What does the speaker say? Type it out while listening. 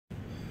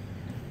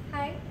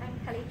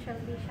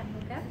Kalaichelvi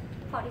Shanmugam,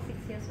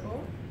 46 years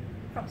old,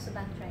 from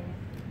Subang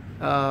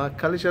Jaya.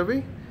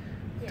 Kalaichelvi,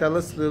 Yes. tell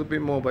us a little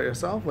bit more about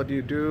yourself. What do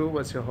you do?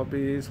 What's your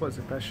hobbies? What's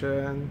your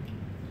passion?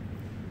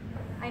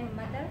 I'm a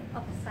mother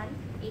of a son,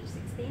 age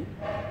 16.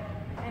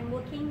 I'm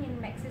working in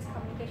Maxis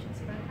Communications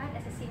Rentak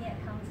as a senior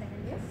accounts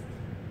analyst.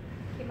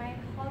 Okay, my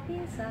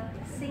hobbies are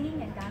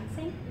singing and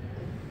dancing.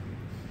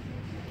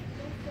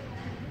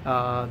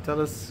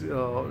 Tell us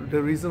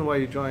the reason why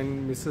you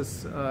joined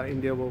Mrs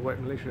India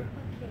Worldwide Malaysia.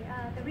 Okay,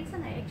 the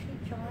reason I actually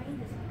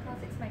joined is because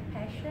it's my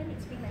passion.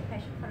 It's been my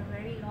passion for a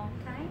very long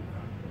time,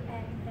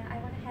 and I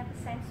want to have a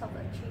sense of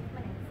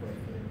achievement and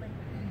fulfillment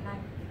in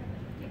life.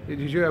 Did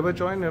you ever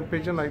join a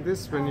pageant like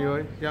this when you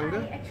were younger?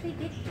 I actually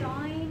did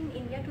join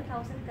in year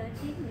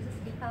 2013, Mrs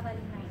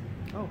Deepavali night.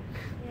 Oh.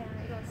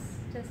 Yeah, it was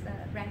just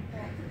a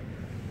Rentak.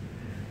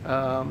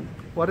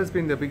 What has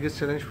been the biggest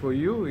challenge for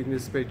you in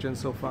this pageant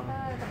so far?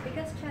 The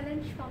biggest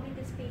challenge for me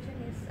this pageant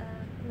is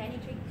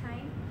managing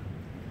time.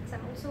 Because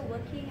I'm also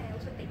working, I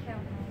also take care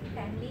of my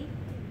family,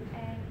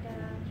 and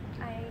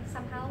I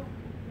somehow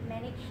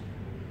manage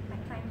my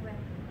time well.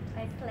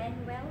 I plan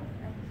well,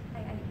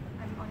 and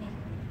I'm on it.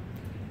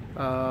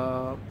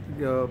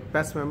 Your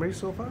best memory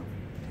so far?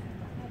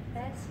 My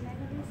best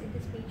memories in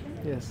this pageant?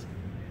 Yes.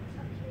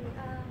 Okay,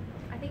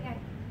 I think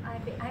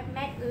I've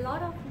met a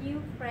lot of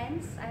new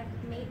friends.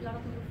 I've made a lot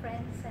of new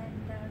friends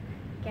and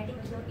getting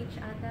to know each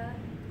other,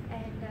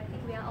 and I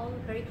think we are all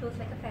very close,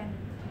 like a family.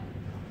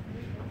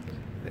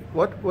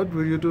 What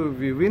will you do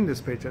if you win this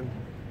pageant?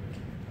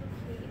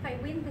 Okay, if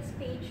I win this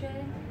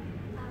pageant,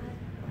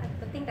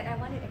 the thing that I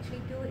want to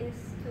actually do is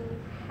to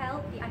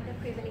help the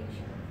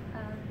underprivileged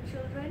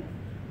children.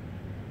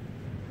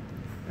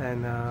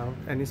 And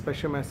any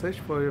special message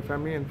for your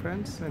family and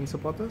friends and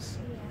supporters?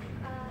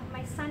 Yeah,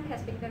 my son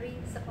has been very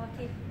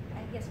supportive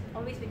and he has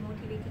always been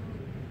motivating me.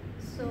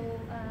 So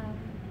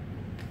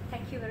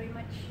thank you very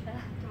much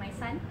to my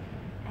son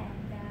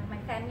and my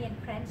family and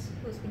friends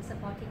who's been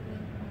supporting me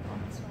on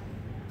this one.